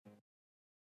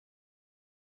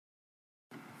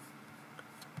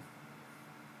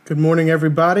Good morning,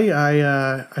 everybody.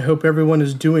 I hope everyone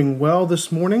is doing well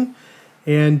this morning,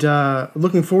 and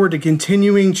looking forward to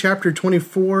continuing chapter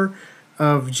 24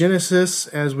 of Genesis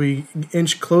as we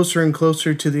inch closer and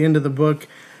closer to the end of the book.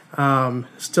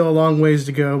 Still a long ways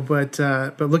to go, but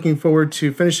looking forward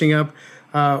to finishing up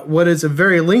what is a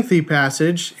very lengthy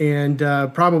passage, and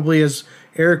probably as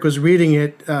Eric was reading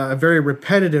it, a very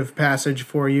repetitive passage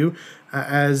for you,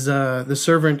 as the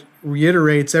servant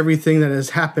reiterates everything that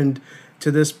has happened to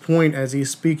this point as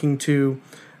he's speaking to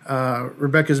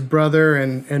Rebekah's brother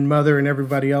and mother and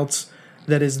everybody else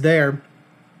that is there.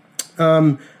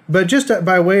 But just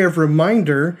by way of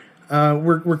reminder,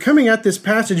 we're coming at this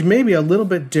passage maybe a little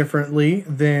bit differently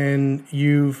than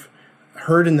you've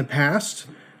heard in the past.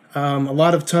 A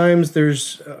lot of times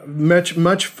there's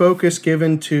much focus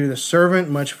given to the servant,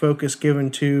 much focus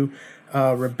given to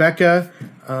Rebekah,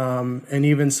 and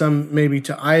even some maybe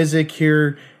to Isaac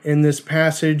here in this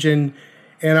passage.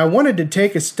 And I wanted to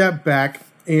take a step back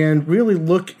and really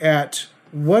look at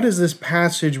what is this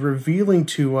passage revealing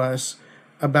to us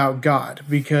about God.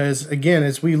 Because, again,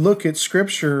 as we look at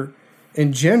Scripture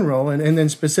in general, and then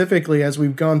specifically as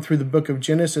we've gone through the book of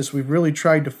Genesis, we've really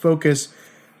tried to focus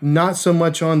not so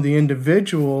much on the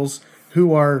individuals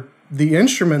who are the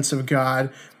instruments of God,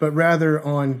 but rather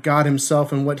on God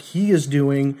himself and what he is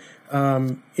doing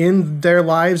in their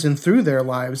lives and through their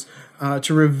lives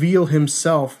to reveal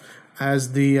himself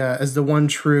as the one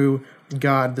true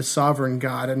God, the sovereign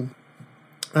God. And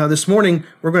this morning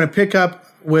we're going to pick up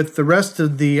with the rest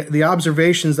of the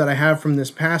observations that I have from this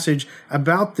passage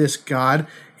about this God.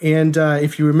 And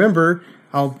if you remember,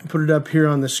 I'll put it up here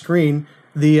on the screen.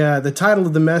 The title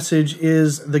of the message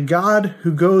is "The God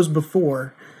Who Goes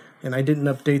Before." And I didn't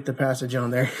update the passage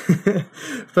on there,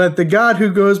 but the God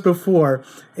who goes before,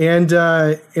 and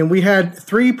we had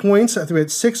 3 points. We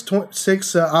had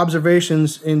six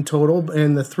observations in total,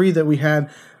 and the 3 that we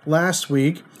had last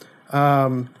week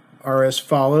are as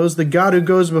follows: the God who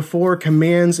goes before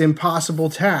commands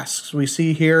impossible tasks. We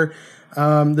see here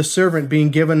the servant being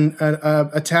given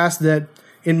a task that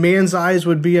in man's eyes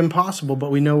would be impossible, but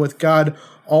we know with God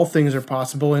all things are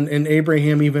possible. And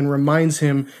Abraham even reminds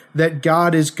him that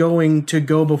God is going to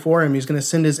go before him. He's going to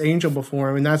send his angel before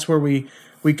him. And that's where we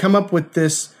come up with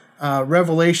this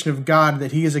revelation of God,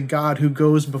 that he is a God who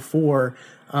goes before.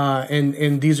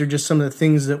 And these are just some of the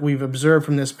things that we've observed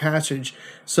from this passage.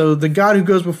 So the God who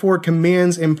goes before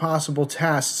commands impossible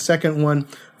tasks. Second one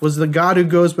was the God who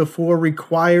goes before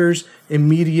requires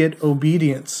immediate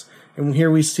obedience. And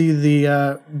here we see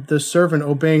the servant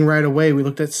obeying right away. We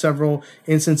looked at several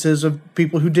instances of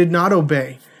people who did not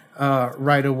obey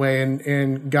right away,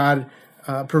 and God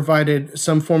provided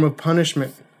some form of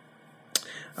punishment.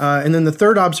 And then the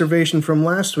third observation from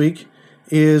last week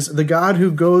is the God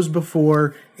who goes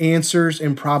before answers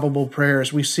improbable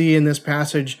prayers. We see in this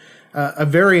passage a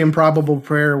very improbable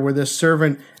prayer where the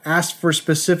servant asked for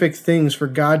specific things for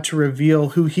God to reveal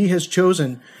who he has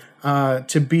chosen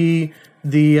to be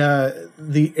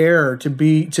the heir, to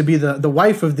be the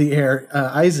wife of the heir,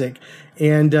 Isaac,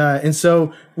 and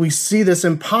so we see this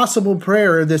impossible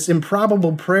prayer, this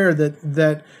improbable prayer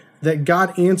that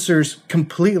God answers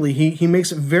completely. He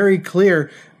makes it very clear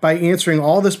by answering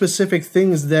all the specific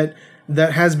things that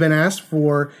has been asked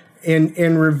for,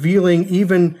 and revealing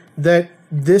even that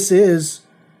this is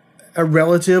a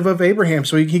relative of Abraham.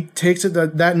 So he takes it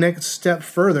that next step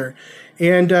further.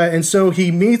 And so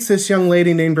he meets this young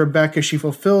lady named Rebekah. She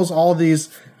fulfills all these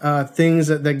things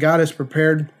that God has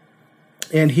prepared.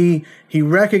 And he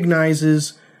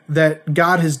recognizes that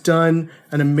God has done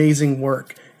an amazing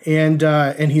work. And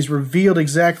he's revealed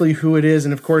exactly who it is.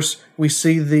 And of course, we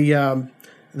see the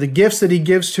gifts that he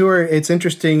gives to her. It's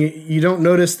interesting. You don't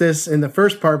notice this in the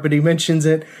first part, but he mentions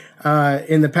it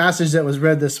in the passage that was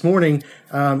read this morning.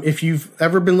 If you've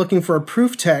ever been looking for a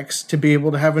proof text to be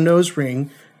able to have a nose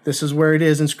ring, this is where it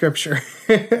is in Scripture.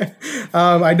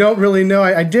 I don't really know.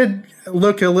 I did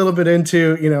look a little bit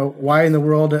into, why in the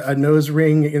world a nose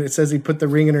ring, and it says he put the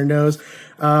ring in her nose.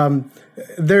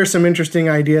 There's some interesting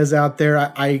ideas out there.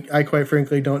 I quite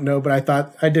frankly don't know, but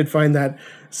I did find that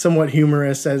somewhat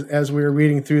humorous as we were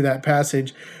reading through that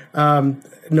passage.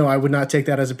 No, I would not take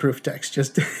that as a proof text,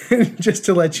 just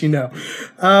to let you know.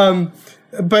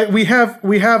 But we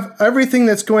have everything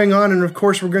that's going on, and of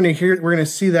course we're going to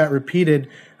see that repeated.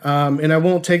 And I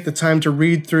won't take the time to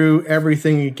read through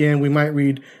everything again. We might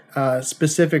read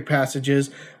specific passages,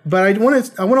 but I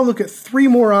want to look at 3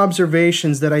 more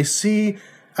observations that I see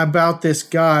about this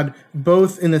God,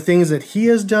 both in the things that he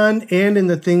has done and in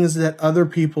the things that other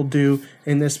people do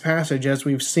in this passage, as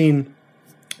we've seen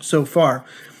so far.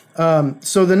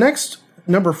 So the next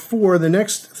number 4, the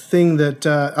next thing that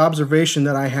observation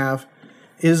that I have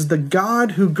is the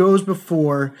God who goes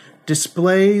before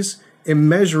displays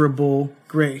immeasurable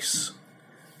grace.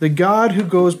 The God who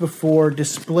goes before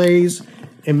displays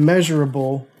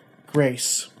immeasurable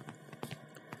grace.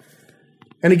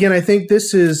 And again, I think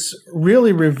this is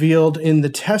really revealed in the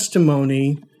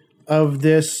testimony of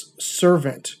this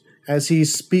servant as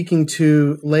he's speaking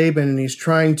to Laban and he's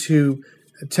trying to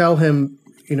tell him,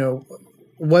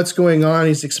 what's going on.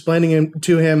 He's explaining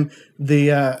to him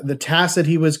the task that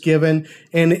he was given,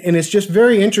 and it's just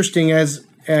very interesting as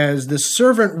the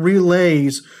servant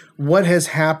relays what has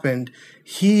happened.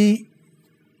 He,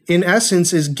 in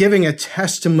essence, is giving a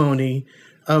testimony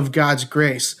of God's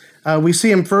grace. We see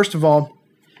him, first of all,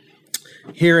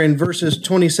 here in verses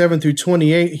 27 through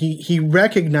 28, he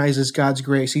recognizes God's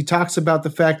grace. He talks about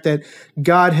the fact that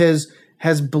God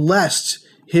has blessed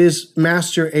his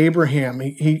master Abraham.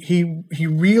 He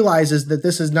realizes that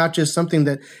this is not just something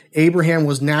that Abraham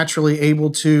was naturally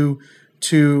able to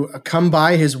come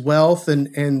by, his wealth and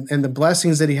the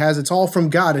blessings that he has. It's all from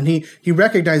God, and he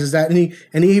recognizes that,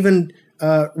 and he even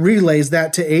relays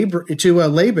that to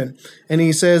Laban, and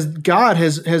he says, God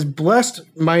has blessed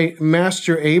my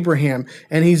master Abraham,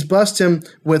 and he's blessed him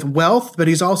with wealth, but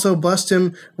he's also blessed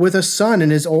him with a son in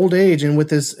his old age, and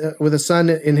with a son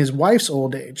in his wife's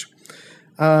old age.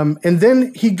 And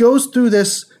then he goes through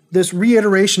this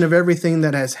reiteration of everything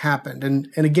that has happened, and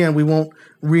again, we won't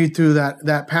read through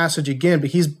that passage again,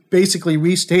 but he's basically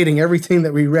restating everything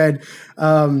that we read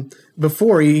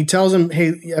before. He tells him,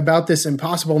 hey, about this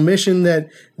impossible mission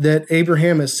that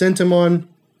Abraham has sent him on,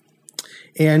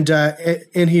 and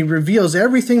he reveals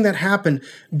everything that happened,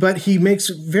 but he makes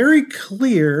very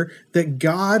clear that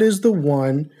God is the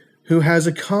one who has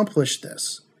accomplished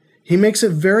this. He makes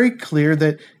it very clear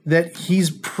that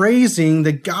he's praising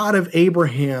the God of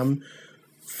Abraham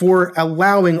for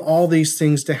allowing all these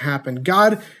things to happen.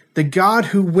 God, the God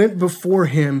who went before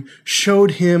him,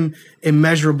 showed him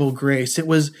immeasurable grace. It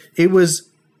was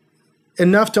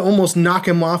enough to almost knock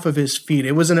him off of his feet.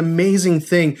 It was an amazing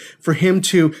thing for him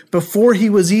to, before he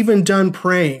was even done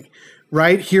praying,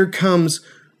 right? Here comes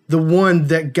the one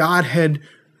that God had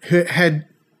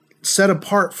set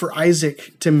apart for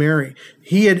Isaac to marry.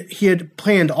 He had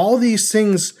planned all these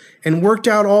things and worked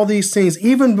out all these things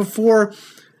even before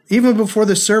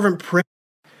the servant prayed.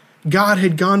 God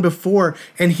had gone before,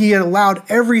 and he had allowed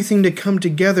everything to come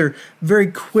together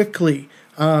very quickly.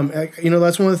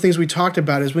 That's one of the things we talked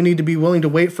about, is we need to be willing to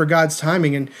wait for God's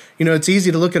timing. And it's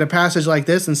easy to look at a passage like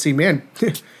this and see, man,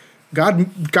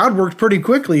 God worked pretty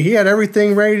quickly. He had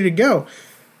everything ready to go.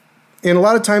 And a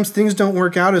lot of times things don't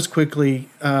work out as quickly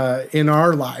in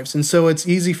our lives. And so it's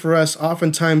easy for us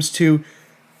oftentimes to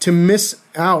miss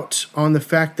out on the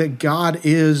fact that God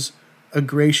is a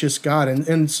gracious God.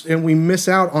 And we miss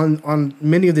out on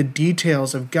many of the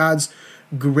details of God's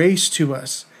grace to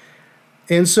us.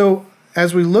 And so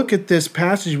as we look at this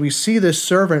passage, we see this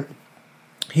servant,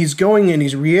 he's going in,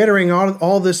 he's reiterating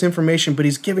all this information, but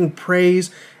he's giving praise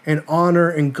and honor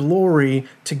and glory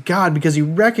to God because he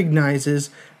recognizes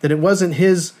that it wasn't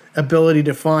his ability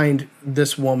to find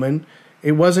this woman.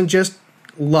 It wasn't just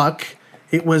luck.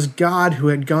 It was God who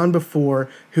had gone before,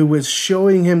 who was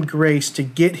showing him grace to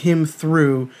get him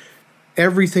through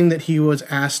everything that he was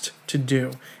asked to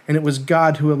do. And it was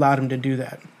God who allowed him to do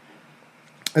that.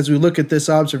 As we look at this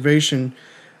observation,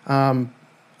 I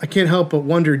can't help but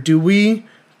wonder, do we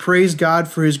praise God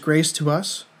for his grace to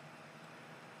us?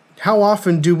 How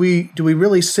often do we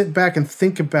really sit back and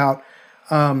think about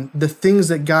the things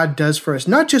that God does for us?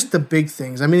 Not just the big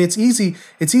things. I mean, it's easy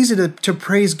to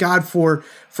praise God for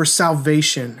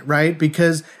salvation, right?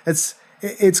 Because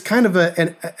it's kind of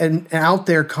an out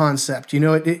there concept.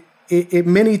 It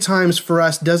many times for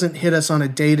us doesn't hit us on a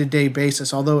day-to-day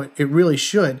basis, although it really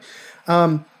should.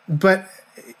 But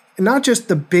not just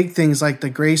the big things like the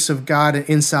grace of God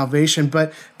in salvation,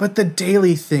 but the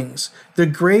daily things, the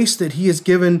grace that he has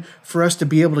given for us to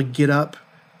be able to get up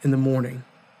in the morning,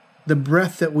 the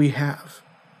breath that we have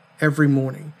every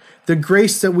morning, the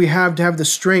grace that we have to have the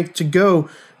strength to go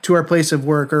to our place of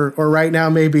work, or right now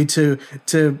maybe to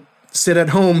sit at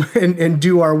home and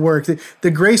do our work,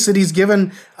 the grace that he's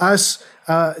given us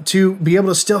to be able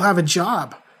to still have a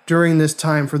job during this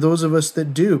time for those of us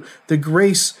that do, the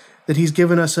grace that he's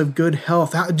given us of good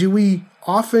health. Do we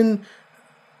often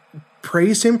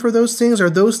praise him for those things? Are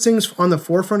those things on the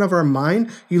forefront of our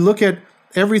mind? You look at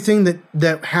everything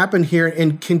that happened here,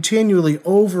 and continually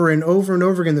over and over and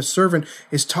over again, the servant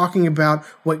is talking about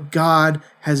what God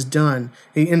has done.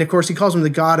 And of course, he calls him the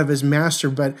God of his master,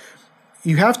 but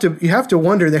you have to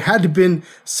wonder, there had to have been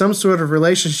some sort of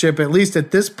relationship, at least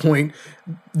at this point.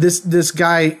 This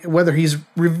guy, whether he's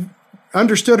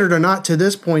understood it or not to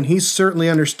this point, he certainly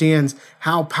understands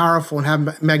how powerful and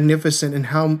how magnificent and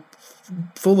how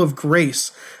full of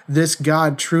grace this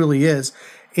God truly is.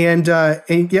 And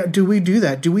yet, do we do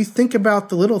that? Do we think about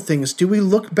the little things? Do we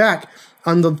look back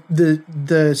on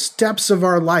the steps of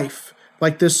our life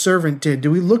like this servant did?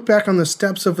 Do we look back on the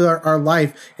steps of our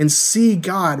life and see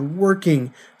God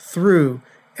working through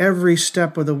every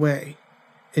step of the way?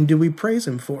 And do we praise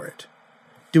him for it?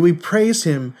 Do we praise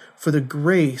him for the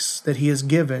grace that he has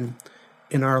given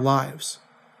in our lives?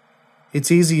 It's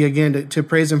easy, again, to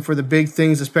praise him for the big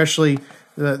things, especially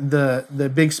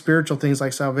the big spiritual things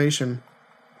like salvation.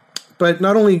 But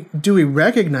not only do we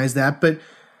recognize that, but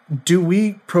do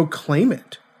we proclaim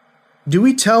it? Do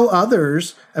we tell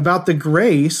others about the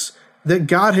grace that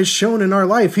God has shown in our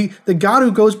life? The God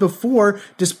who goes before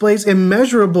displays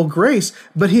immeasurable grace,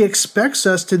 but he expects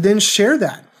us to then share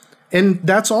that. And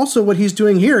that's also what he's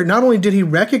doing here. Not only did he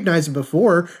recognize it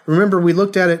before, remember we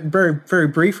looked at it very, very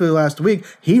briefly last week,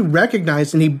 he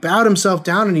recognized and he bowed himself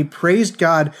down and he praised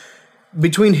God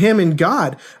between him and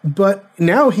God. But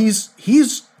now he's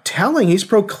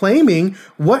proclaiming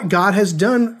what God has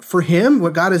done for him,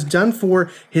 what God has done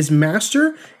for his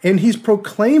master, and he's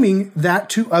proclaiming that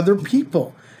to other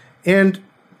people. And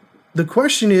the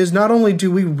question is, not only do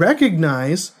we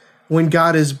recognize when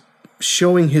God is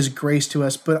showing his grace to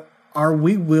us, but are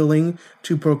we willing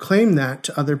to proclaim that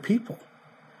to other people?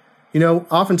 You know,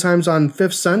 oftentimes on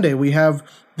Fifth Sunday, we have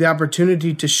the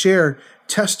opportunity to share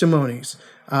testimonies,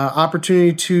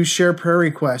 opportunity to share prayer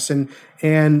requests. And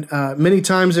many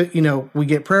times, we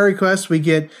get prayer requests, we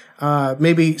get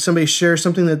maybe somebody shares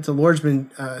something that the Lord's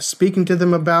been speaking to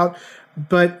them about.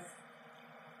 But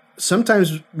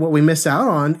sometimes what we miss out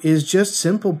on is just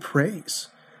simple praise.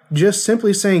 Just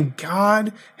simply saying,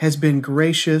 God has been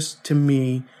gracious to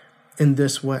me in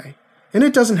this way. And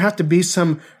it doesn't have to be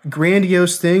some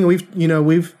grandiose thing.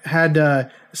 We've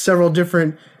had several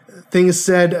different things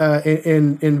said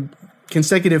in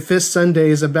consecutive Fifth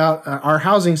Sundays about our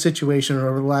housing situation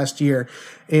over the last year,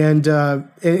 and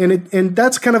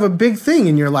that's kind of a big thing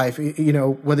in your life.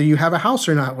 Whether you have a house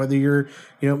or not, whether you're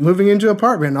moving into an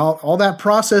apartment, all that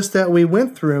process that we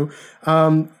went through.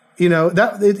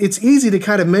 It's easy to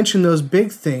kind of mention those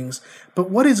big things, but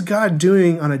what is God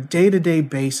doing on a day-to-day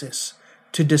basis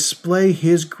to display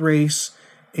his grace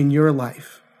in your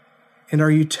life? And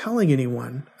are you telling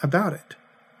anyone about it?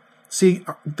 See,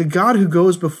 the God who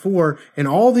goes before in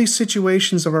all these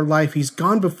situations of our life, he's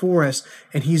gone before us,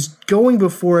 and he's going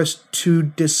before us to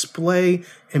display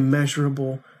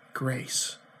immeasurable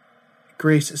grace.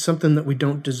 Grace is something that we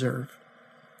don't deserve.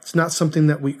 It's not something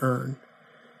that we earn.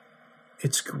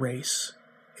 It's grace.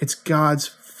 It's God's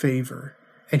favor.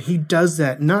 And he does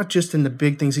that not just in the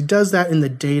big things. He does that in the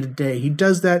day-to-day. He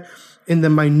does that in the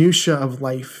minutia of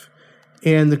life.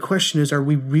 And the question is, are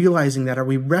we realizing that? Are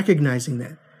we recognizing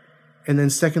that? And then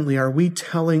secondly, are we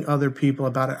telling other people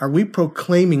about it? Are we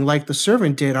proclaiming, like the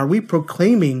servant did, are we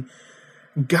proclaiming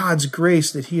God's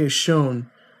grace that he has shown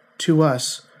to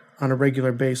us on a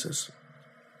regular basis?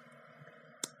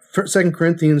 2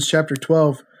 Corinthians chapter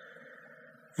 12,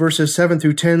 verses 7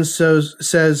 through 10 says,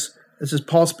 this is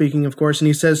Paul speaking, of course, and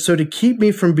he says, "So to keep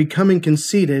me from becoming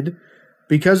conceited,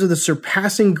 because of the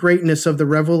surpassing greatness of the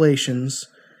revelations,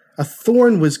 a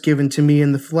thorn was given to me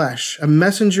in the flesh, a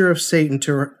messenger of Satan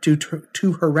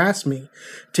to harass me,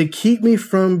 to keep me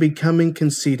from becoming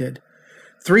conceited.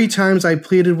 3 times I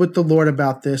pleaded with the Lord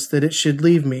about this, that it should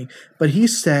leave me. But he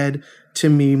said to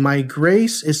me, 'My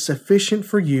grace is sufficient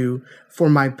for you, for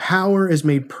my power is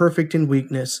made perfect in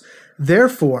weakness.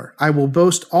 Therefore, I will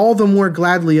boast all the more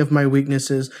gladly of my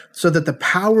weaknesses, so that the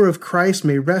power of Christ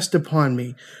may rest upon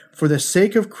me. For the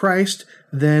sake of Christ,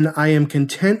 then I am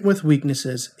content with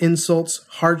weaknesses, insults,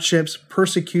 hardships,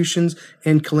 persecutions,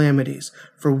 and calamities.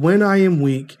 For when I am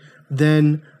weak,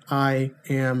 then I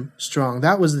am strong.'"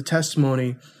 That was the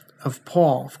testimony of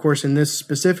Paul. Of course, in this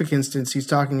specific instance, he's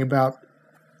talking about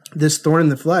this thorn in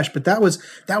the flesh, but that was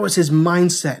his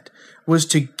mindset, was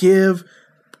to give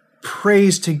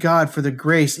praise to God for the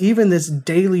grace, even this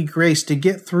daily grace, to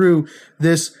get through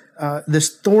this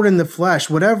thorn in the flesh,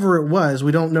 whatever it was.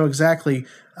 We don't know exactly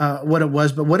what it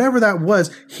was, but whatever that was,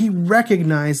 he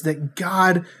recognized that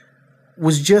God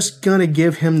was just going to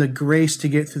give him the grace to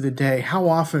get through the day. How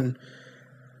often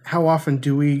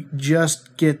do we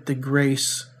just get the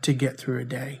grace to get through a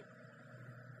day?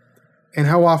 And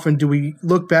how often do we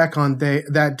look back on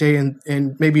that day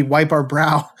and maybe wipe our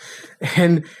brow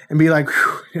and be like,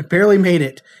 "Whew, barely made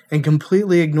it," and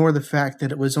completely ignore the fact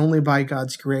that it was only by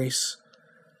God's grace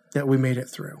that we made it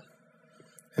through.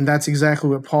 And that's exactly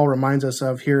what Paul reminds us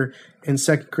of here in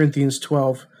 2 Corinthians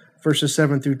 12, verses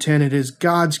 7 through 10. It is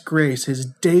God's grace, his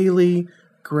daily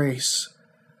grace,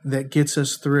 that gets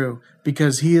us through,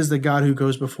 because he is the God who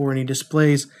goes before and he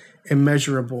displays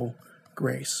immeasurable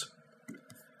grace.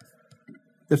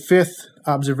 The fifth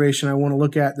observation I want to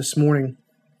look at this morning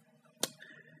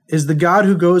is the God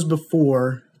who goes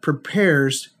before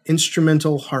prepares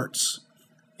instrumental hearts.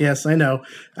 Yes, I know.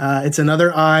 It's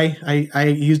another I. I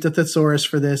used a thesaurus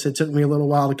for this. It took me a little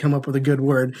while to come up with a good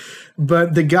word.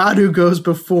 But the God who goes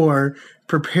before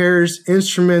prepares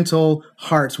instrumental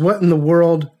hearts. What in the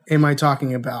world am I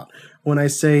talking about when I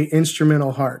say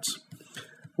instrumental hearts?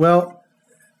 Well,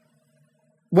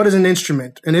 what is an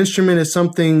instrument? An instrument is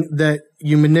something that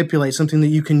you manipulate, something that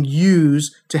you can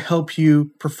use to help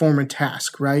you perform a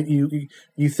task, right?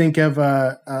 You think of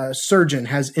a surgeon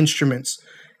has instruments.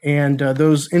 And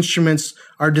those instruments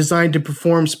are designed to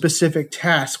perform specific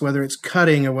tasks, whether it's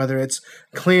cutting or whether it's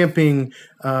clamping,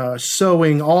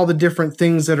 sewing, all the different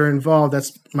things that are involved.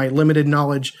 That's my limited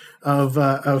knowledge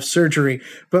of surgery.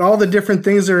 But all the different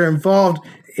things that are involved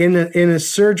in a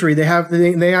surgery,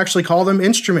 they actually call them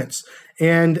instruments.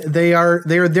 And they are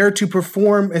there to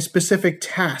perform a specific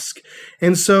task.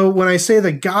 And so when I say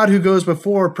the God who goes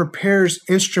before prepares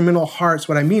instrumental hearts,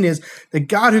 what I mean is the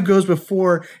God who goes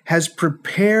before has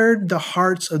prepared the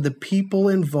hearts of the people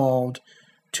involved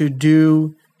to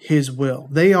do his will.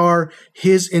 They are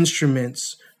his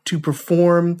instruments to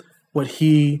perform what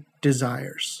he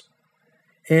desires.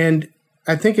 And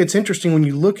I think it's interesting when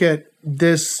you look at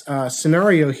this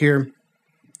scenario here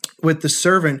with the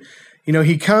servant. You know,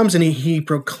 he comes and he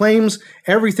proclaims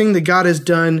everything that God has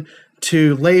done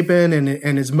to Laban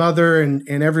and his mother and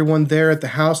everyone there at the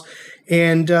house.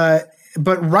 And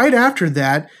but right after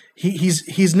that,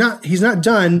 he's not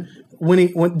done when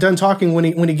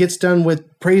he gets done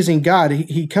with praising God.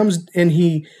 He comes and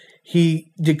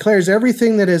he declares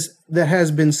everything that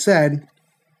has been said,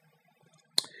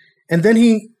 and then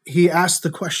he asks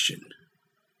the question.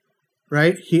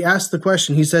 Right? He asks the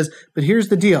question. He says, "But here's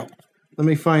the deal." Let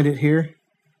me find it here.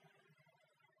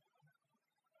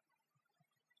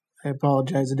 I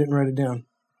apologize, I didn't write it down.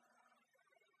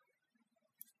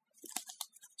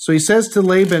 So he says to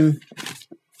Laban,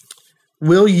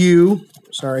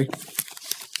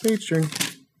 page string.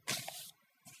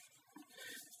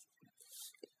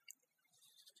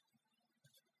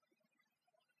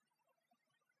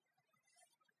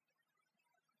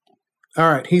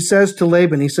 All right, he says to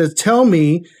Laban, "Tell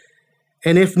me,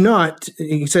 and if not,"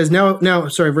 he says,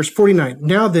 verse 49,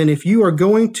 "Now then, if you are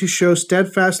going to show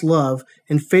steadfast love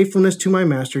and faithfulness to my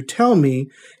master, tell me,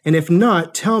 and if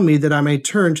not, tell me that I may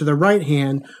turn to the right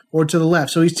hand or to the left."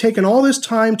 So he's taken all this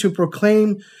time to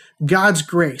proclaim God's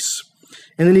grace.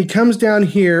 And then he comes down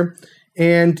here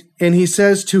and he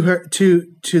says to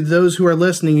those who are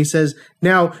listening, he says,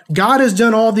 "Now, God has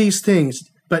done all these things,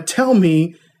 but tell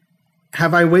me,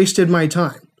 have I wasted my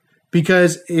time?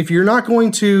 Because if you're not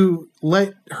going to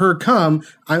let her come,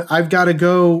 I've got to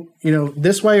go,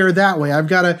 this way or that way. I've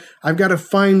got to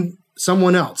find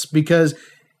someone else, because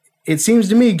it seems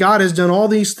to me God has done all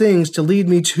these things to lead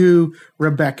me to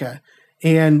Rebecca,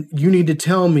 and you need to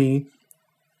tell me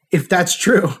if that's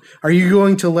true. Are you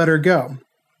going to let her go?"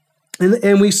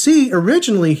 And we see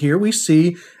originally here,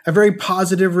 a very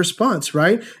positive response,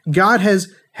 right? God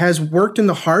has worked in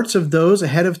the hearts of those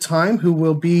ahead of time who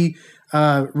will be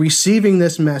receiving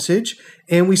this message,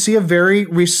 and we see a very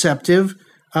receptive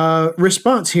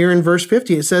response here in verse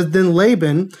 50. It says, "Then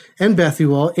Laban and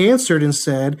Bethuel answered and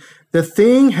said, 'The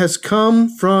thing has come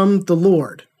from the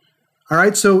Lord.'" All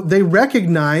right, so they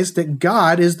recognize that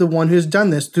God is the one who has done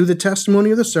this through the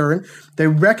testimony of the servant. They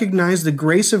recognize the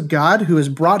grace of God who has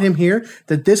brought him here,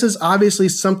 that this is obviously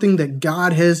something that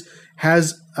God has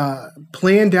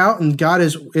planned out and God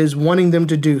is wanting them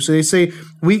to do. So they say,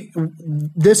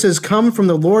 this has come from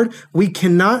the Lord. We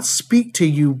cannot speak to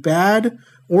you bad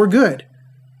or good.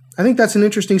 I think that's an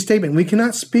interesting statement. We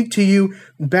cannot speak to you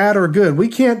bad or good. We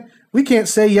can't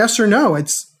say yes or no.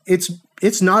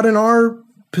 It's not in our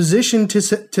position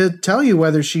to tell you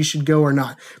whether she should go or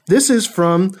not. This is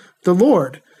from the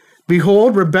Lord.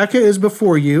 "Behold, Rebekah is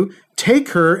before you. Take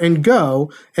her and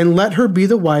go, and let her be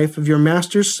the wife of your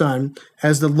master's son,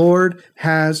 as the Lord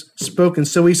has spoken."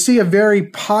 So we see a very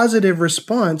positive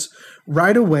response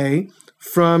right away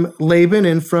from Laban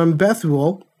and from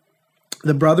Bethuel,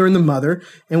 the brother and the mother,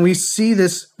 and we see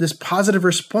this positive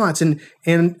response.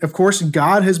 And of course,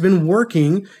 God has been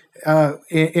working,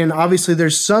 and obviously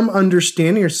there's some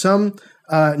understanding or some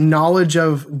knowledge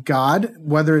of God,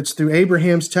 whether it's through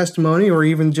Abraham's testimony or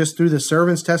even just through the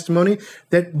servant's testimony,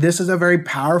 that this is a very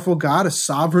powerful God, a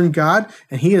sovereign God,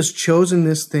 and he has chosen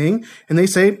this thing. And they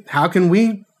say, how can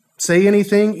we say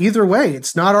anything either way?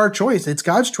 It's not our choice. It's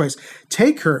God's choice.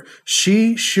 Take her.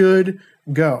 She should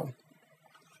go.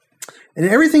 And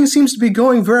everything seems to be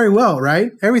going very well,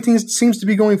 right? Everything seems to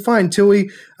be going fine until we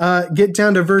get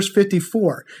down to verse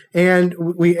 54. And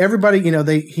everybody,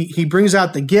 he brings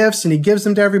out the gifts and he gives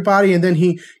them to everybody. And then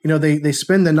they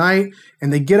spend the night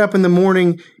and they get up in the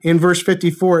morning. In verse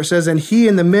 54, it says, and he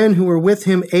and the men who were with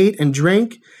him ate and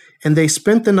drank, and they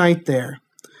spent the night there.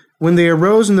 When they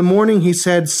arose in the morning, he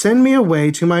said, send me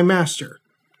away to my master.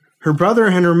 Her brother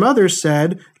and her mother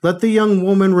said, let the young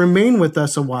woman remain with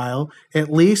us a while,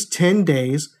 at least 10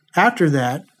 days. After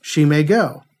that, she may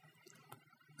go.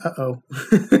 Uh-oh.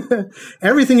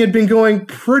 Everything had been going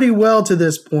pretty well to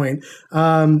this point.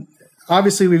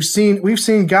 Obviously, we've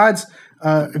seen God's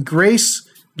grace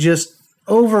just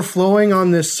overflowing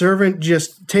on this servant,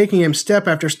 just taking him step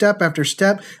after step after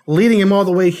step, leading him all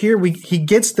the way here. He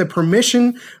gets the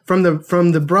permission from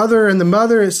the brother and the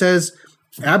mother. It says,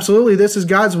 absolutely, this is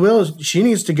God's will. She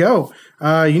needs to go.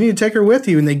 You need to take her with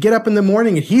you. And they get up in the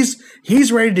morning, and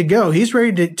he's ready to go. He's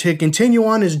ready to continue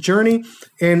on his journey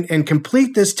and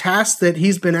complete this task that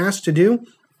he's been asked to do.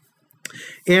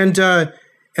 And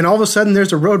all of a sudden,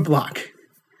 there's a roadblock.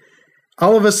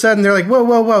 All of a sudden, they're like,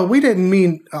 whoa, we didn't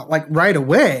mean like right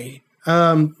away.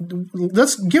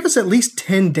 Let's give us at least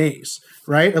 10 days,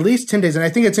 right? At least 10 days. And I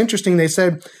think it's interesting they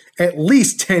said at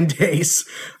least 10 days.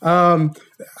 I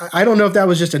don't know if that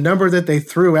was just a number that they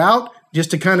threw out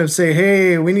just to kind of say,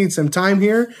 hey, we need some time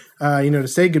here, to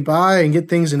say goodbye and get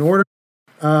things in order.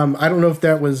 I don't know if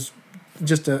that was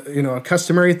just a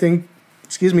customary thing,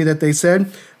 that they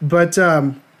said, but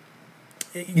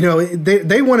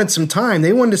they wanted some time.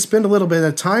 They wanted to spend a little bit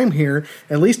of time here,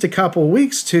 at least a couple of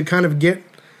weeks, to kind of get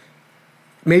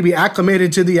maybe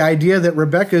acclimated to the idea that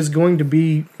Rebecca is going to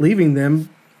be leaving them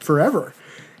forever.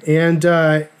 And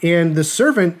the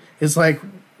servant is like,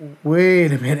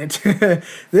 wait a minute,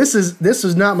 this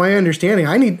is not my understanding.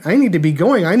 I need to be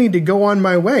going. I need to go on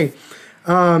my way.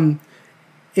 And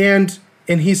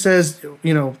he says,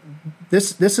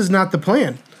 this is not the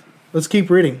plan. Let's keep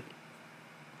reading.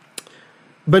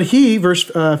 But he, verse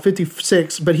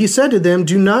 56, but he said to them,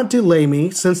 do not delay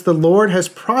me, since the Lord has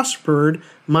prospered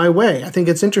my way. I think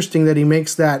it's interesting that he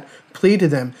makes that plea to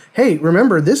them. Hey,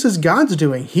 remember, this is God's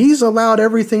doing. He's allowed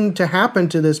everything to happen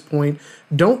to this point.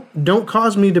 Don't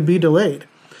cause me to be delayed.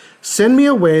 Send me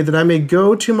away that I may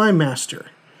go to my master.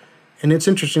 And it's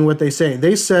interesting what they say.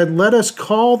 They said, let us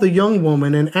call the young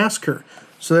woman and ask her.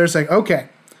 So they're saying, okay,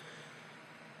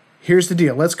 here's the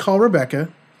deal. Let's call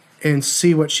Rebecca and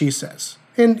see what she says.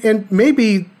 And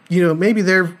maybe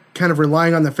they're kind of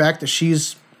relying on the fact that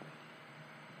she's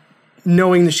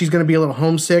knowing that she's going to be a little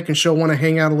homesick and she'll want to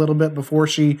hang out a little bit before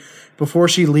she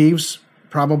leaves,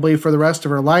 probably for the rest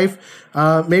of her life.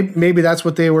 Maybe that's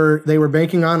what they were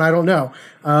banking on. I don't know.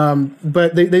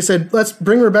 But they said, let's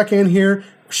bring Rebecca in here.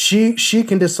 She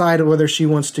can decide whether she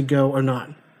wants to go or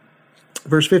not.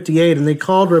 Verse 58, and they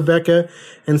called Rebecca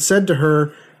and said to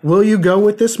her, will you go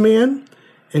with this man?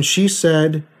 And she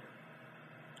said,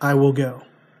 I will go.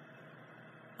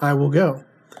 I will go.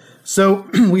 So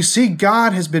we see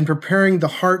God has been preparing the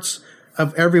hearts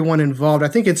of everyone involved. I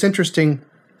think it's interesting,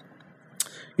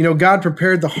 God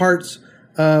prepared the hearts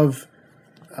of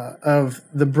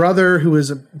the brother who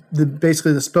is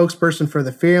basically the spokesperson for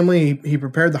the family. He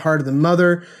prepared the heart of the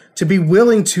mother to be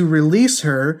willing to release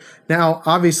her. Now,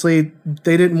 obviously,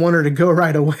 they didn't want her to go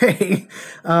right away,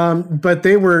 but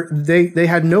they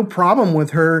had no problem with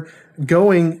her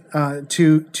going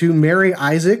to marry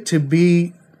Isaac, to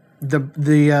be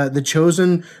the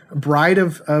chosen bride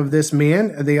of this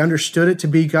man. They understood it to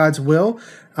be God's will,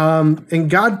 and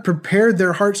God prepared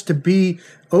their hearts to be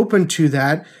open to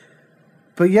that.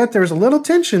 But yet there's a little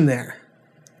tension there,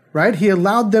 right? He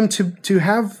allowed them to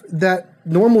have that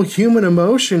normal human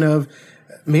emotion of,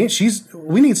 man,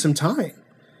 we need some time.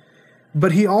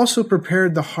 But he also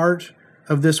prepared the heart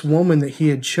of this woman that he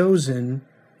had chosen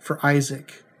for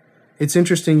Isaac. It's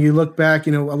interesting, you look back,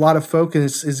 a lot of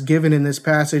focus is given in this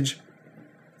passage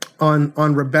on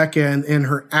Rebecca and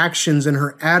her actions and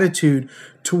her attitude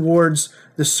towards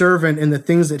the servant and the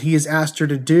things that he has asked her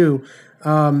to do.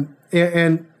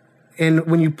 And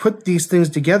when you put these things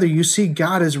together, you see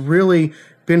God has really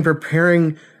been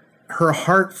preparing her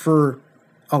heart for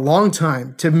a long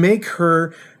time to make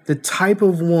her the type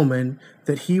of woman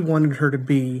that he wanted her to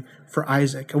be for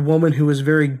Isaac, a woman who was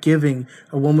very giving,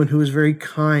 a woman who was very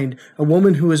kind, a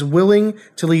woman who was willing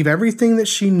to leave everything that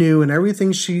she knew and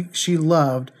everything she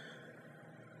loved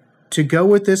to go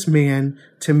with this man,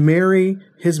 to marry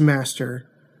his master,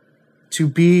 to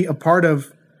be a part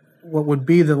of what would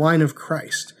be the line of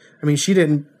Christ. I mean, she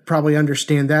didn't probably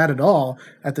understand that at all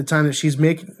at the time that she's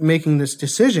making this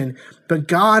decision, but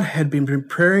God had been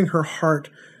preparing her heart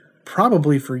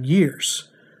probably for years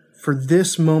for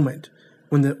this moment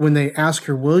when they ask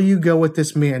her, will you go with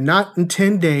this man? Not in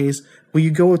 10 days, will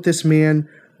you go with this man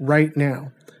right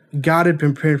now? God had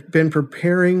been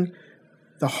preparing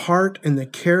the heart and the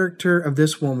character of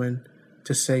this woman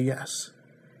to say yes.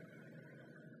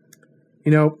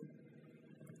 You know,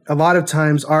 a lot of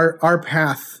times our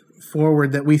path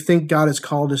forward that we think God has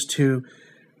called us to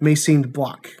may seem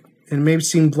blocked, and may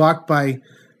seem blocked by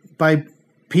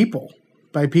people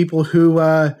who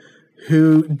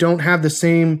don't have the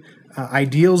same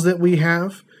ideals that we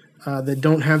have, that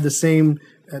don't have the same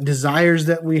desires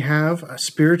that we have,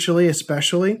 spiritually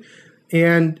especially,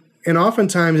 and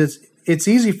oftentimes it's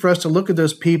easy for us to look at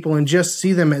those people and just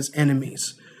see them as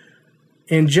enemies,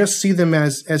 and just see them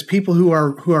as people who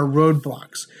are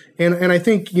roadblocks. And I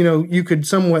think, you know, you could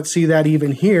somewhat see that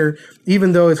even here,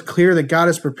 even though it's clear that God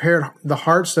has prepared the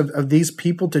hearts of these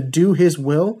people to do his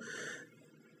will.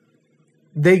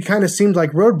 They kind of seemed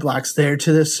like roadblocks there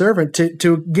to this servant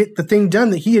to get the thing done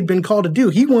that he had been called to do.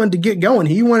 He wanted to get going.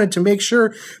 He wanted to make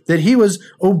sure that he was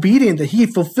obedient, that he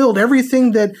fulfilled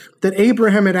everything that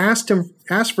Abraham had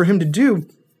asked for him to do.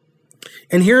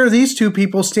 And here are these two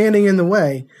people standing in the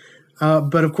way.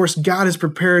 But of course, God has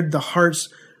prepared the hearts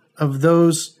of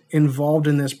those involved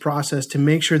in this process to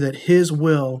make sure that his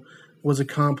will was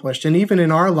accomplished. And even in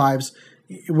our lives,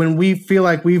 when we feel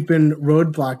like we've been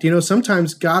roadblocked, you know,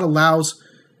 sometimes God allows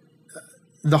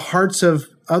the hearts of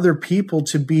other people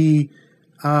to be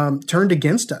turned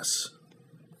against us.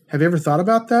 Have you ever thought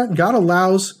about that? God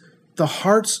allows the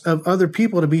hearts of other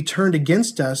people to be turned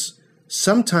against us,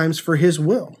 sometimes for his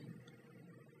will.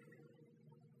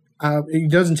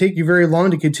 It doesn't take you very long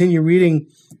to continue reading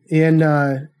in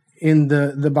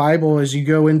the Bible as you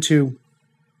go into,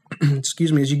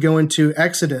 as you go into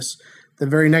Exodus, the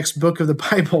very next book of the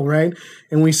Bible, right?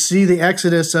 And we see the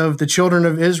exodus of the children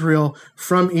of Israel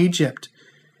from Egypt.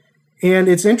 And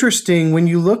it's interesting when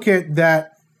you look at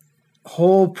that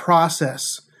whole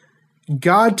process.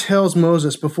 God tells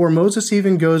Moses, before Moses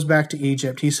even goes back to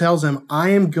Egypt, he tells him, I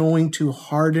am going to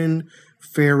harden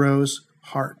Pharaoh's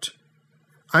heart.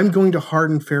 I'm going to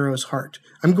harden Pharaoh's heart.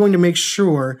 I'm going to make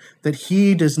sure that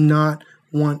he does not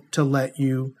want to let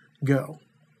you go.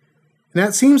 And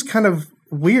that seems kind of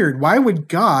weird. Why would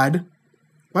God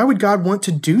want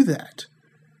to do that?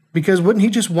 Because wouldn't he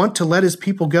just want to let his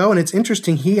people go? And it's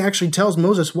interesting, he actually tells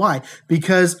Moses why.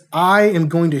 Because I am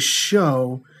going to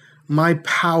show my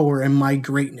power and my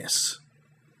greatness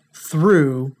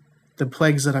through the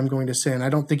plagues that I'm going to send. I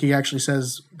don't think he actually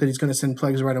says that he's going to send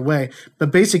plagues right away.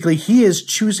 But basically, he is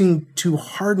choosing to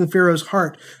harden Pharaoh's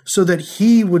heart so that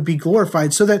he would be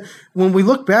glorified. So that when we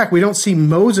look back, we don't see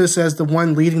Moses as the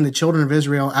one leading the children of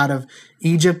Israel out of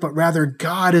Egypt, but rather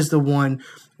God is the one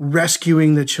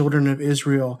rescuing the children of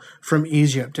Israel from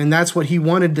Egypt. And that's what he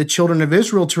wanted the children of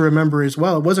Israel to remember as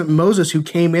well. It wasn't Moses who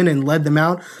came in and led them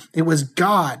out. It was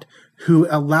God who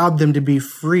allowed them to be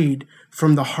freed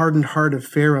from the hardened heart of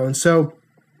Pharaoh. And so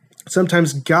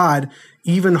sometimes God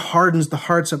even hardens the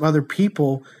hearts of other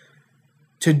people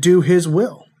to do his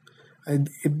will.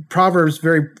 Proverbs,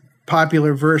 very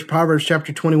popular verse, Proverbs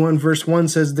chapter 21, verse 1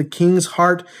 says, the king's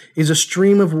heart is a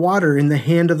stream of water in the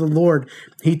hand of the Lord.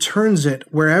 He turns it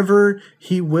wherever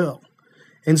he will.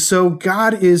 And so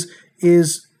God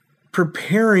is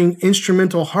preparing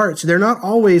instrumental hearts. They're not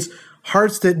always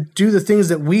hearts that do the things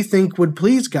that we think would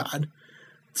please God.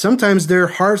 Sometimes they're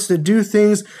hearts that do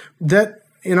things that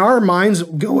in our minds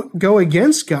go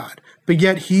against God, but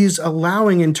yet he's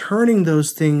allowing and turning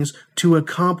those things to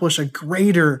accomplish a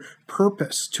greater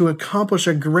purpose, to accomplish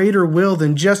a greater will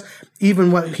than just even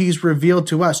what he's revealed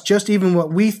to us, just even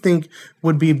what we think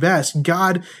would be best.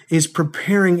 God is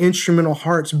preparing instrumental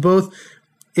hearts, both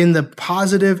in the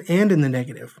positive and in the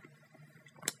negative.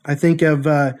 I think of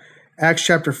Acts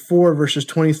chapter 4, verses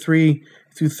 23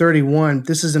 through 31.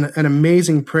 This is an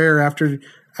amazing prayer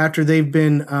after they've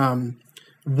been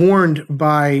warned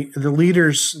by the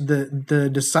leaders, the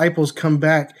disciples come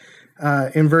back.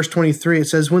 In verse 23, it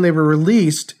says, when they were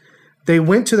released, they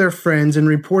went to their friends and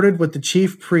reported what the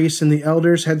chief priests and the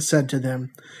elders had said to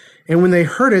them. And when they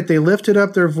heard it, they lifted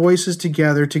up their voices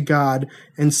together to God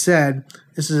and said,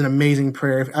 this is an amazing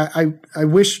prayer. I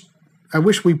wish I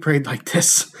wish we prayed like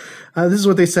this. This is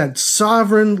what they said.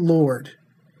 Sovereign Lord,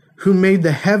 who made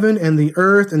the heaven and the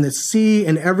earth and the sea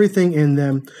and everything in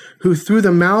them, who through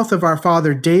the mouth of our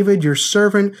father David, your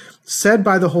servant, said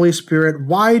by the Holy Spirit,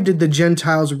 why did the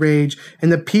Gentiles rage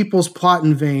and the peoples plot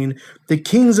in vain? The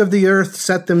kings of the earth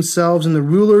set themselves, and the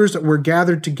rulers were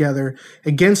gathered together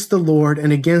against the Lord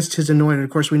and against his anointed. Of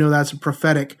course, we know that's a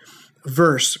prophetic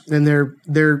verse, and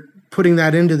they're putting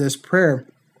that into this prayer.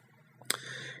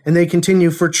 And they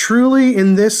continue, for truly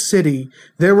in this city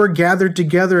there were gathered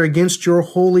together against your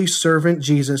holy servant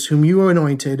Jesus, whom you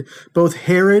anointed, both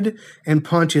Herod and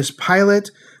Pontius Pilate,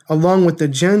 along with the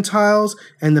Gentiles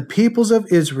and the peoples of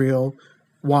Israel.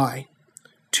 Why?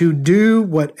 To do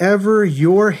whatever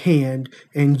your hand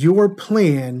and your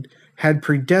plan had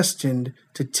predestined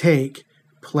to take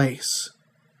place.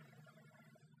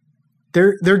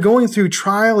 They're going through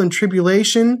trial and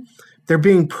tribulation. They're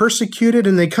being persecuted,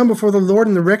 and they come before the Lord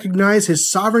and they recognize his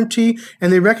sovereignty,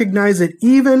 and they recognize that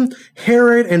even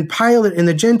Herod and Pilate and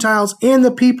the Gentiles and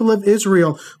the people of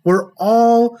Israel were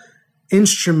all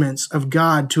instruments of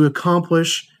God to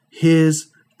accomplish his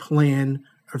plan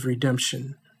of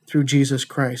redemption through Jesus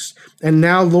Christ. And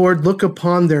now, Lord, look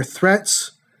upon their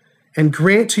threats and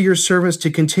grant to your servants to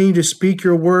continue to speak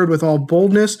your word with all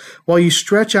boldness while you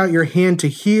stretch out your hand to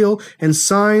heal, and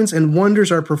signs and wonders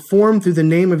are performed through the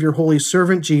name of your holy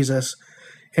servant Jesus.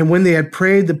 And when they had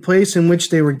prayed, the place in which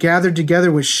they were gathered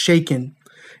together was shaken,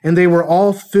 and they were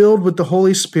all filled with the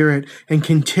Holy Spirit and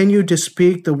continued to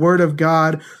speak the word of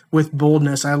God with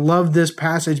boldness. I love this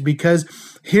passage because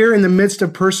here in the midst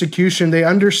of persecution, they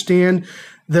understand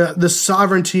the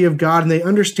sovereignty of God, and they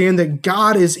understand that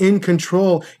God is in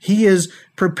control. He is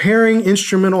preparing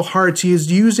instrumental hearts. He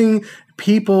is using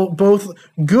people, both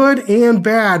good and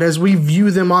bad, as we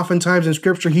view them oftentimes in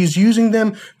Scripture. He's using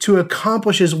them to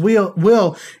accomplish his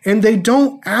will. And they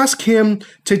don't ask him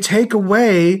to take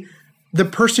away the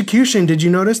persecution. Did you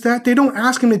notice that? They don't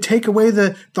ask him to take away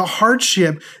the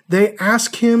hardship. They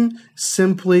ask him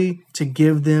simply to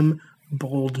give them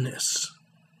boldness.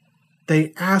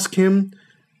 They ask him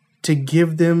to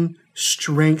give them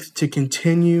strength to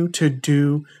continue to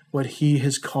do what he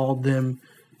has called them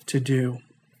to do.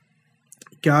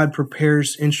 God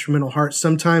prepares instrumental hearts.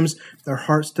 Sometimes there are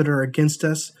hearts that are against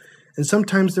us, and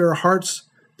sometimes there are hearts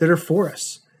that are for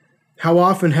us. How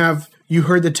often have you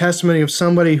heard the testimony of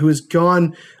somebody who has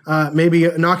gone maybe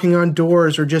knocking on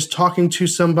doors or just talking to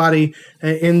somebody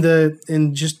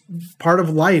in just part of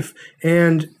life,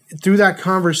 and through that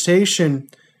conversation,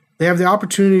 they have the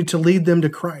opportunity to lead them to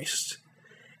Christ.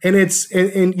 And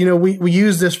we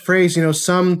use this phrase,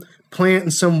 some plant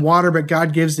and some water, but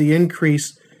God gives the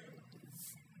increase.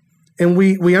 And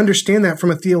we understand that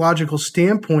from a theological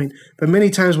standpoint, but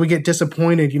many times we get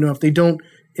disappointed,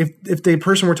 if the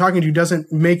person we're talking to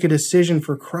doesn't make a decision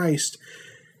for Christ.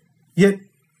 Yet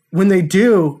when they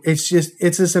do, it's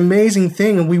this amazing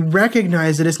thing, and we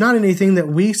recognize that it's not anything that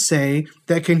we say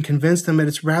that can convince them, but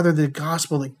it's rather the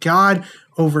gospel that God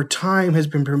over time has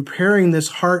been preparing this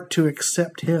heart to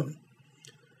accept him.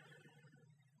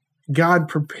 God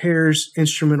prepares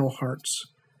instrumental hearts,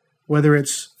 whether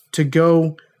it's to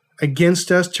go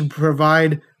against us to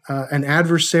provide an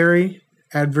adversarious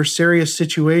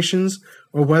situations,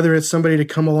 or whether it's somebody to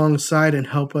come alongside and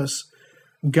help us.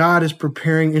 God is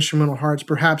preparing instrumental hearts,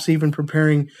 perhaps even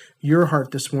preparing your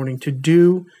heart this morning to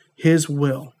do his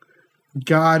will.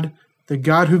 God, the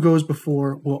God who goes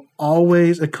before, will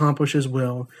always accomplish his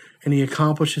will, and he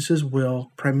accomplishes his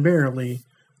will primarily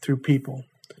through people.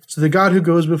 So the God who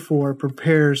goes before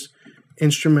prepares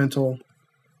instrumental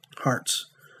hearts.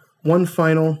 One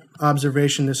final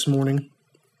observation this morning.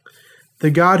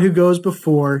 The God who goes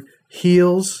before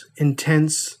heals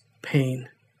intense pain.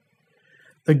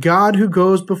 The God who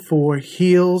goes before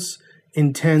heals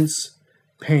intense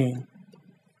pain.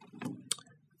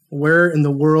 Where in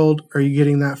the world are you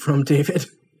getting that from, David?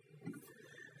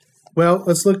 Well,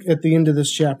 let's look at the end of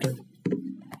this chapter.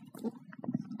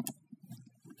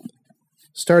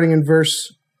 Starting in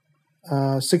verse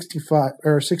 65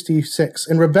 or 66.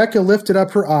 And Rebekah lifted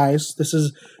up her eyes. This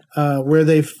is where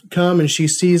they've come, and she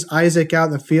sees Isaac out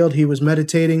in the field. He was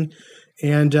meditating,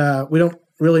 and we don't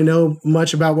really know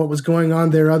much about what was going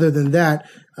on there other than that.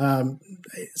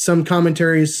 Some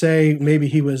commentaries say maybe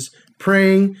he was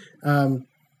praying.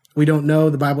 We don't know.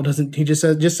 The Bible doesn't. He just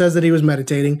says that he was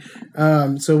meditating.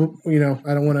 So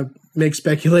I don't want to make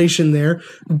speculation there.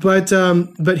 But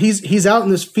he's out in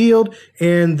this field,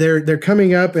 and they're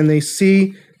coming up, and they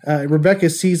see Rebekah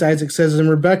sees Isaac. Says in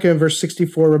Rebekah in verse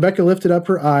 64, Rebekah lifted up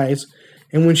her eyes,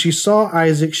 and when she saw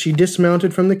Isaac, she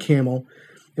dismounted from the camel,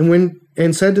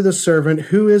 and said to the servant,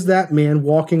 "Who is that man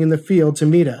walking in the field to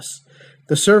meet us?"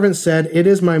 The servant said, "It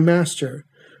is my master."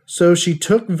 So she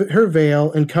took her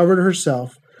veil and covered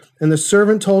herself, and the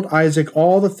servant told Isaac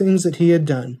all the things that he had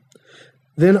done.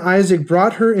 Then Isaac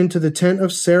brought her into the tent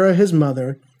of Sarah his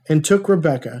mother, and took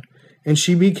Rebekah, and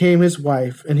she became his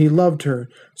wife, and he loved her.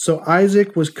 So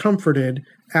Isaac was comforted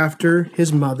after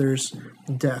his mother's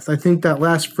death. I think that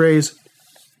last phrase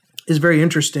is very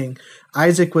interesting.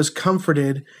 Isaac was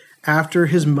comforted after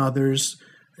his mother's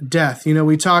death. You know,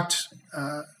 we talked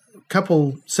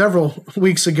several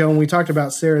weeks ago when we talked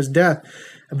about Sarah's death,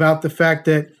 about the fact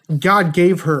that God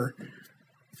gave her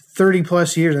 30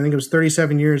 plus years, I think it was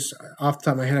 37 years off the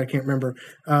top of my head, I can't remember,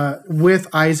 with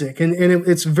Isaac. And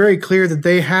it's very clear that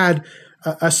they had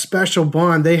a special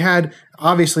bond. They had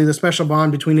obviously the special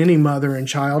bond between any mother and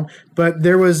child, but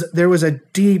there was a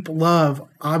deep love,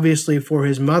 obviously, for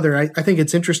his mother. I think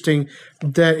it's interesting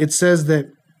that it says that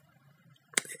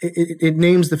it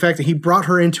names the fact that he brought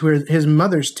her into his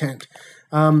mother's tent.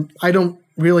 I don't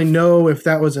really know if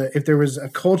there was a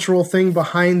cultural thing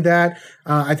behind that.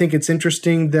 I think it's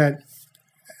interesting that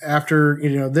after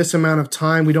this amount of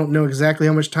time, we don't know exactly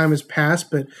how much time has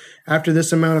passed, but after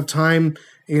this amount of time,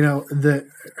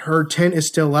 her tent is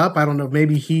still up. I don't know,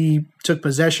 maybe he took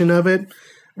possession of it.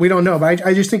 We don't know, but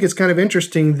I just think it's kind of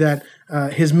interesting that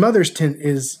his mother's tent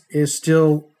is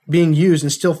still being used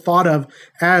and still thought of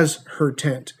as her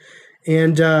tent.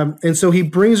 And so he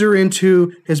brings her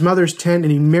into his mother's tent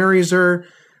and he marries her.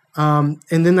 And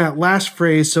then that last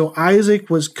phrase, so Isaac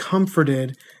was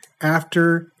comforted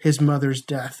after his mother's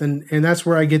death. And that's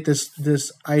where I get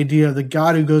this idea of the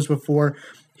God who goes before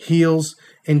heals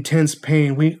intense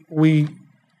pain. We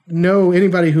know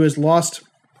anybody who has lost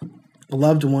a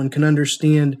loved one can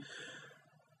understand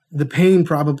the pain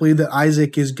probably that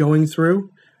Isaac is going through,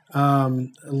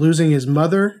 losing his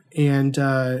mother, and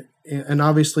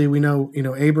obviously we know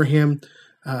Abraham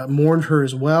mourned her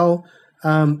as well.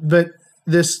 But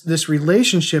this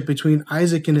relationship between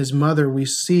Isaac and his mother, we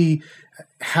see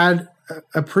had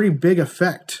a pretty big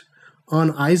effect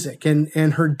on Isaac,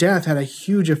 and her death had a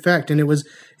huge effect, and it was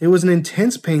an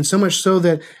intense pain, so much so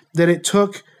that it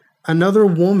took another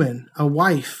woman, a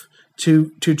wife,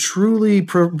 to truly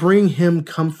bring him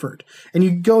comfort. And you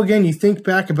go again, you think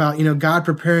back about God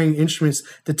preparing instruments.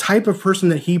 The type of person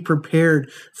that he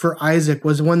prepared for Isaac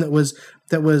was one that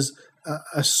was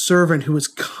a servant who was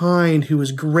kind, who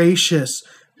was gracious,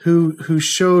 who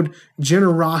showed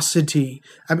generosity.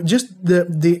 I mean, just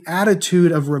the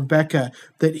attitude of Rebekah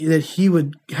that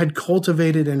he had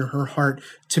cultivated in her heart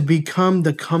to become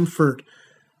the comfort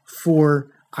for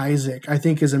Isaac, I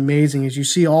think is amazing. As you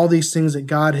see all these things that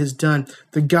God has done,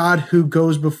 the God who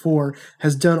goes before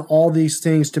has done all these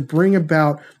things to bring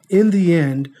about, in the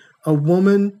end, a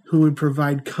woman who would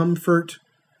provide comfort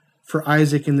for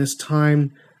Isaac in this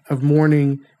time of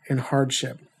mourning and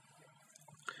hardship.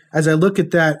 As I look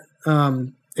at that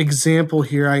example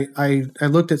here, I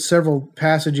looked at several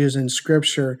passages in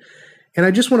Scripture, and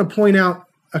I just want to point out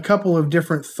a couple of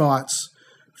different thoughts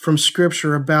from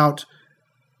Scripture about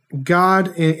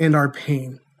God and our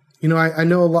pain. I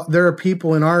know there are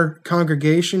people in our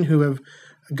congregation who have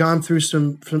gone through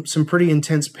some pretty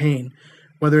intense pain,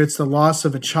 whether it's the loss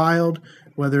of a child,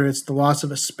 whether it's the loss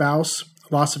of a spouse,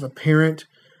 loss of a parent.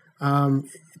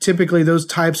 Typically, those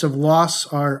types of loss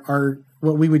are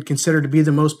what we would consider to be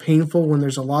the most painful when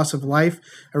there's a loss of life,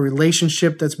 a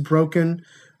relationship that's broken.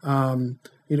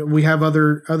 We have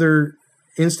other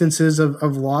instances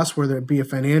of loss, whether it be a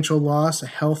financial loss, a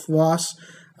health loss.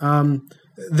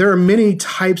 There are many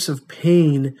types of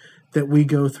pain that we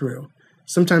go through.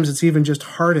 Sometimes it's even just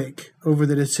heartache over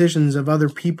the decisions of other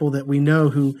people that we know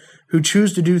who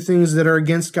choose to do things that are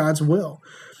against God's will.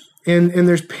 And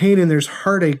there's pain and there's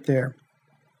heartache there.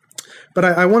 But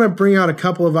I want to bring out a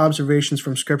couple of observations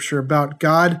from Scripture about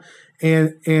God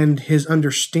and his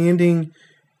understanding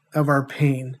of our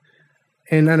pain.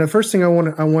 And the first thing I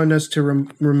want us to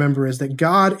remember is that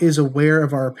God is aware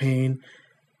of our pain,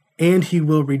 and he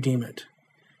will redeem it.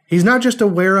 He's not just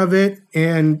aware of it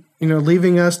and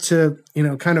leaving us to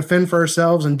kind of fend for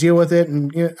ourselves and deal with it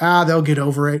and they'll get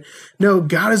over it. No,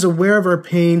 God is aware of our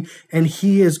pain, and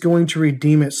he is going to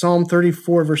redeem it. Psalm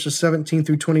 34 verses 17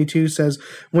 through 22 says,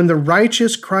 "When the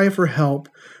righteous cry for help,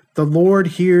 the Lord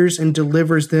hears and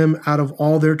delivers them out of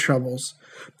all their troubles.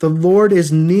 The Lord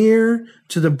is near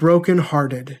to the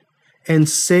brokenhearted and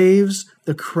saves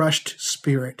the crushed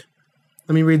spirit."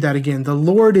 Let me read that again. "The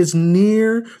Lord is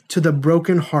near to the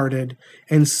brokenhearted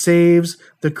and saves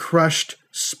the crushed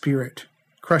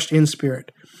in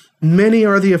spirit." Many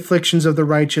are the afflictions of the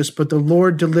righteous, but the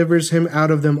Lord delivers him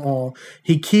out of them all.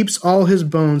 He keeps all his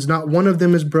bones. Not one of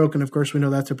them is broken. Of course, we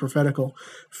know that's a prophetical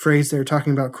phrase there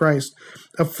talking about Christ.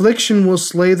 Affliction will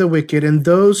slay the wicked, and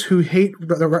those who hate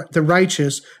the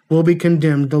righteous will be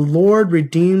condemned. The Lord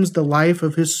redeems the life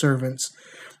of his servants.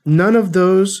 None of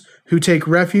those who take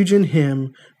refuge in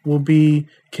him will be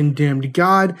condemned.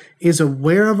 God is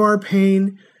aware of our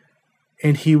pain,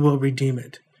 and he will redeem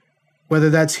it. Whether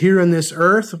that's here on this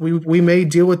earth, we may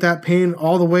deal with that pain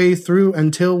all the way through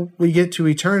until we get to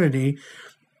eternity.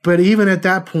 But even at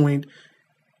that point,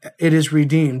 it is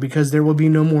redeemed, because there will be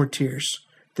no more tears.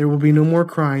 There will be no more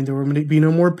crying. There will be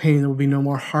no more pain. There will be no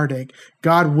more heartache.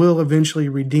 God will eventually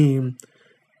redeem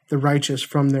the righteous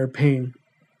from their pain,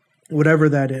 whatever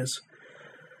that is.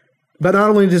 But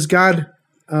not only does God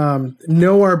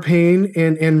know our pain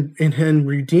and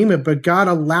redeem it, but God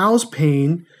allows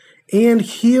pain and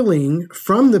healing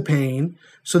from the pain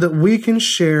so that we can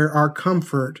share our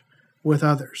comfort with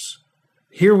others.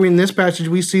 Here in this passage,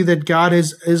 we see that God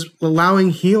is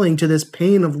allowing healing to this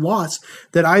pain of loss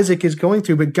that Isaac is going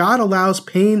through. But God allows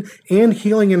pain and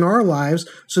healing in our lives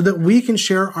so that we can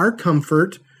share our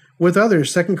comfort with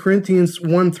others. 2 Corinthians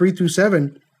 1,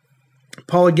 3-7.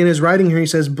 Paul again is writing here. He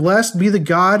says, "Blessed be the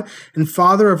God and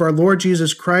Father of our Lord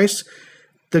Jesus Christ,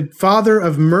 the Father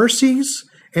of mercies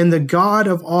and the God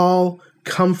of all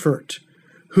comfort,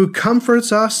 who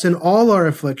comforts us in all our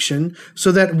affliction, so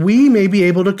that we may be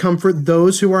able to comfort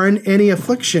those who are in any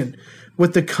affliction,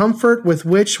 with the comfort with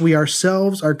which we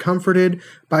ourselves are comforted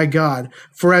by God.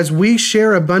 For as we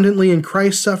share abundantly in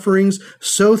Christ's sufferings,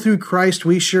 so through Christ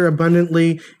we share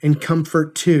abundantly in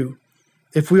comfort too.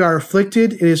 If we are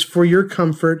afflicted, it is for your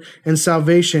comfort and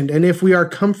salvation, and if we are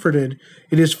comforted,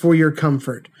 it is for your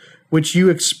comfort, which you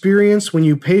experience when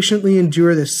you patiently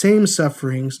endure the same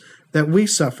sufferings that we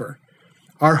suffer.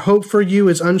 Our hope for you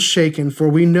is unshaken, for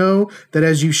we know that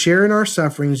as you share in our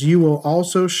sufferings, you will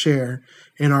also share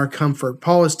in our comfort."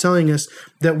 Paul is telling us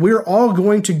that we're all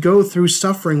going to go through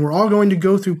suffering. We're all going to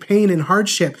go through pain and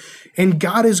hardship, and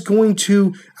God is going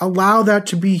to allow that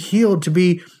to be healed, to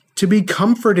be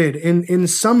comforted in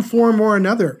some form or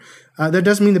another. That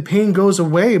doesn't mean the pain goes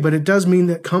away, but it does mean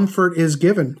that comfort is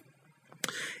given.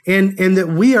 And that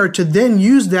we are to then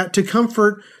use that to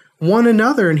comfort one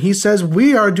another. And he says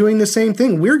we are doing the same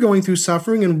thing. We're going through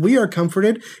suffering and we are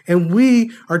comforted, and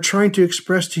we are trying to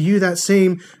express to you that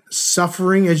same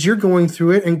suffering as you're going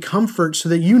through it, and comfort, so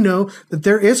that you know that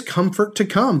there is comfort to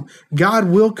come. God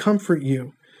will comfort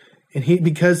you, and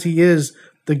because he is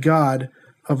the God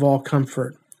of all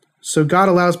comfort. So God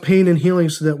allows pain and healing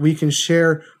so that we can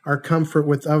share our comfort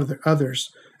with others.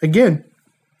 Again,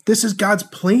 this is God's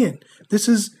plan.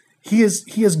 He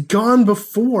has gone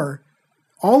before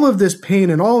all of this pain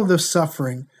and all of this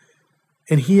suffering,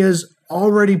 and he has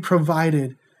already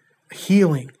provided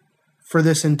healing for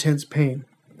this intense pain.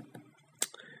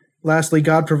 Lastly,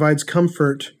 God provides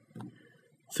comfort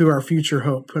through our future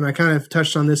hope. And I kind of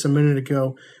touched on this a minute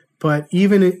ago, but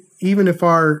even if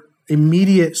our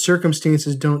immediate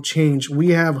circumstances don't change, we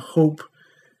have hope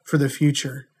for the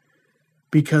future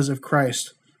because of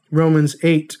Christ. Romans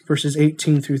 8, verses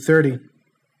 18-30.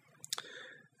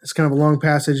 It's kind of a long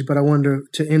passage, but I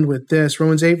wanted to end with this.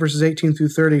 Romans 8, verses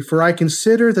 18-30. "For I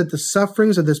consider that the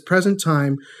sufferings of this present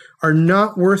time are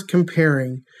not worth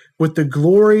comparing with the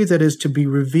glory that is to be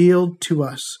revealed to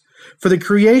us. For the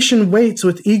creation waits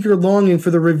with eager longing for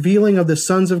the revealing of the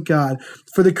sons of God.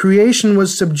 For the creation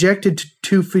was subjected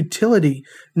to futility,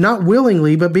 not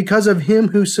willingly, but because of him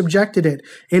who subjected it,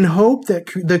 in hope that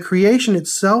the creation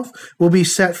itself will be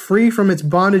set free from its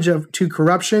bondage to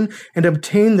corruption and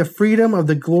obtain the freedom of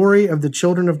the glory of the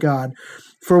children of God.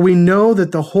 For we know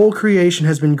that the whole creation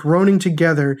has been groaning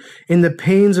together in the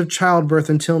pains of childbirth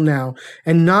until now,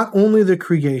 and not only the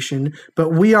creation,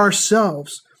 but we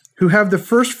ourselves, who have the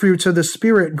first fruits of the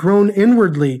Spirit, groan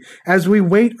inwardly as we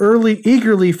wait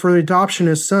eagerly for adoption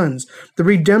as sons, the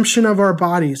redemption of our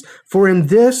bodies. For in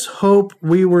this hope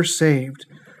we were saved.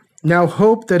 Now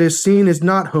hope that is seen is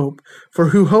not hope, for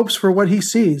who hopes for what he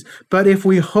sees? But if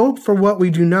we hope for what we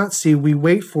do not see, we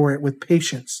wait for it with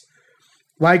patience.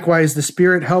 Likewise, the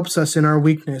Spirit helps us in our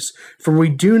weakness, for we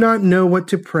do not know what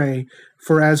to pray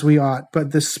for as we ought,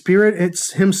 but the Spirit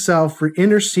himself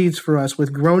intercedes for us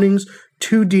with groanings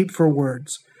too deep for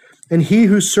words. And he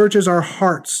who searches our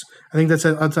hearts, I think that's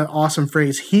an awesome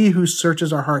phrase, he who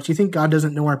searches our hearts. You think God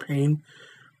doesn't know our pain?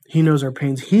 He knows our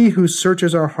pains. He who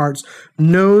searches our hearts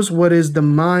knows what is the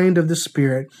mind of the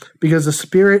Spirit, because the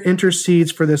Spirit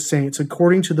intercedes for the saints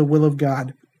according to the will of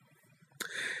God.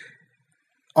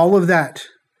 All of that.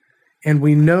 And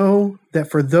we know that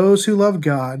for those who love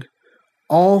God,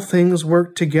 all things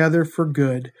work together for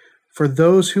good for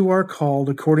those who are called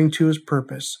according to his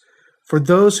purpose. For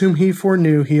those whom he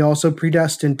foreknew, he also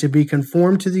predestined to be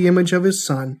conformed to the image of his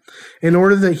Son, in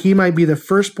order that he might be the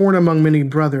firstborn among many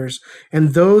brothers.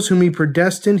 And those whom he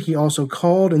predestined, he also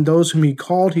called. And those whom he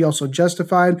called, he also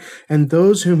justified. And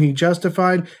those whom he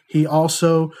justified, he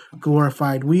also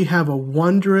glorified. We have a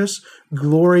wondrous,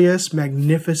 glorious,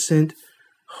 magnificent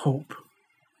hope.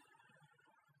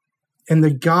 And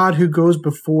the God who goes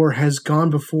before has gone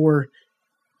before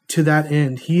to that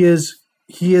end. He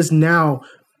is now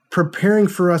preparing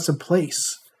for us a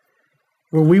place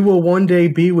where we will one day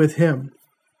be with him.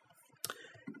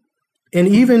 And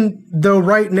even though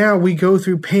right now we go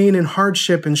through pain and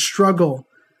hardship and struggle,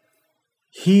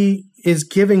 he is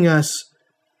giving us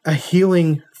a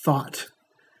healing thought.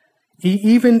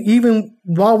 Even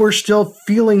while we're still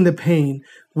feeling the pain,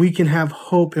 we can have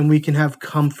hope and we can have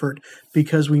comfort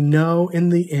because we know in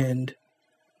the end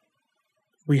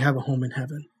we have a home in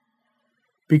heaven.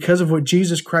 Because of what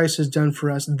Jesus Christ has done for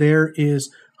us, there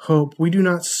is hope. We do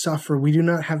not suffer. We do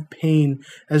not have pain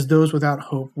as those without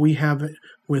hope. We have it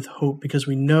with hope because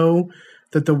we know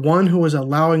that the one who is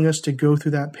allowing us to go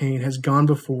through that pain has gone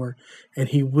before, and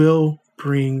he will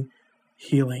bring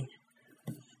healing.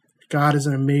 God is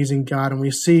an amazing God, and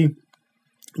we see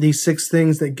these 6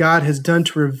 things that God has done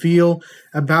to reveal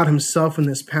about himself in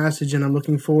this passage, and I'm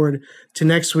looking forward to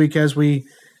next week as we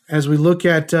look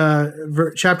at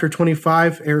chapter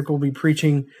 25. Eric will be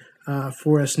preaching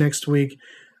for us next week.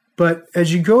 But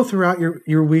as you go throughout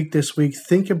your week this week,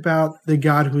 think about the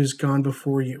God who has gone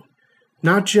before you.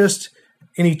 Not just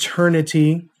in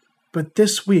eternity, but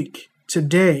this week,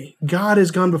 today, God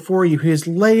has gone before you. He has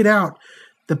laid out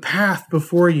the path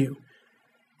before you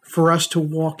for us to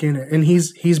walk in it. And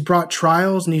he's brought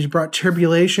trials and he's brought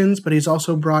tribulations, but he's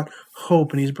also brought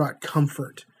hope and he's brought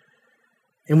comfort.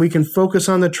 And we can focus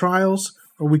on the trials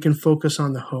or we can focus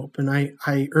on the hope. And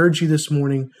I urge you this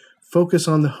morning, focus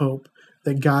on the hope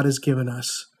that God has given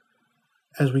us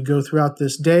as we go throughout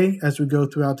this day, as we go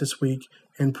throughout this week,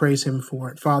 and praise him for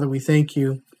it. Father, we thank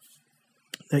you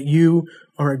that you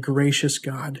are a gracious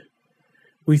God.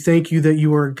 We thank you that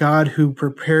you are a God who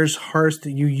prepares hearts,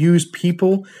 that you use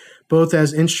people both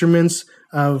as instruments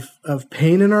of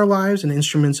pain in our lives and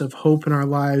instruments of hope in our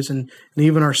lives, and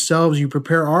even ourselves. You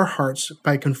prepare our hearts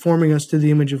by conforming us to the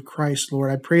image of Christ,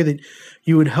 Lord. I pray that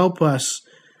you would help us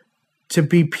to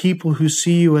be people who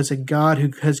see you as a God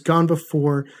who has gone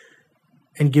before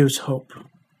and gives hope.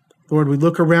 Lord, we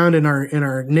look around in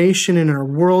our nation and in our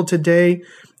world today,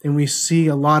 and we see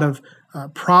a lot of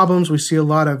problems. We see a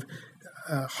lot of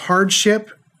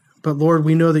hardship. But Lord,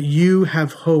 we know that you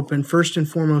have hope, and first and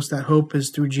foremost, that hope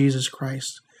is through Jesus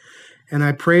Christ. And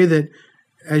I pray that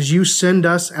as you send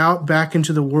us out back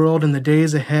into the world in the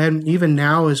days ahead, even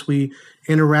now as we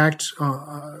interact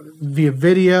via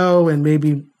video and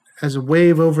maybe as a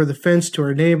wave over the fence to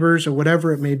our neighbors or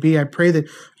whatever it may be, I pray that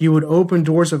you would open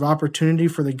doors of opportunity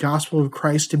for the gospel of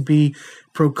Christ to be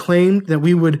proclaimed, that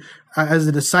we would, as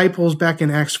the disciples back in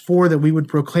Acts 4, that we would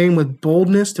proclaim with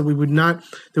boldness, that we would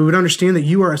understand that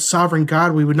you are a sovereign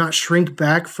God. We would not shrink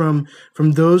back from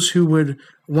those who would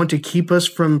want to keep us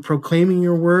from proclaiming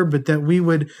your word, but that we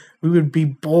would be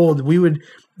bold. We would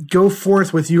go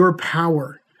forth with your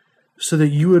power so that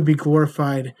you would be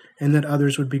glorified and that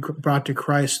others would be brought to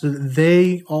Christ, so that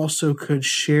they also could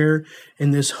share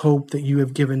in this hope that you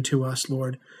have given to us,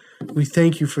 Lord. We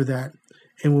thank you for that,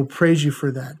 and we'll praise you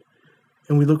for that.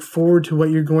 And we look forward to what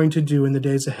you're going to do in the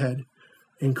days ahead.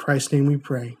 In Christ's name we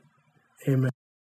pray. Amen.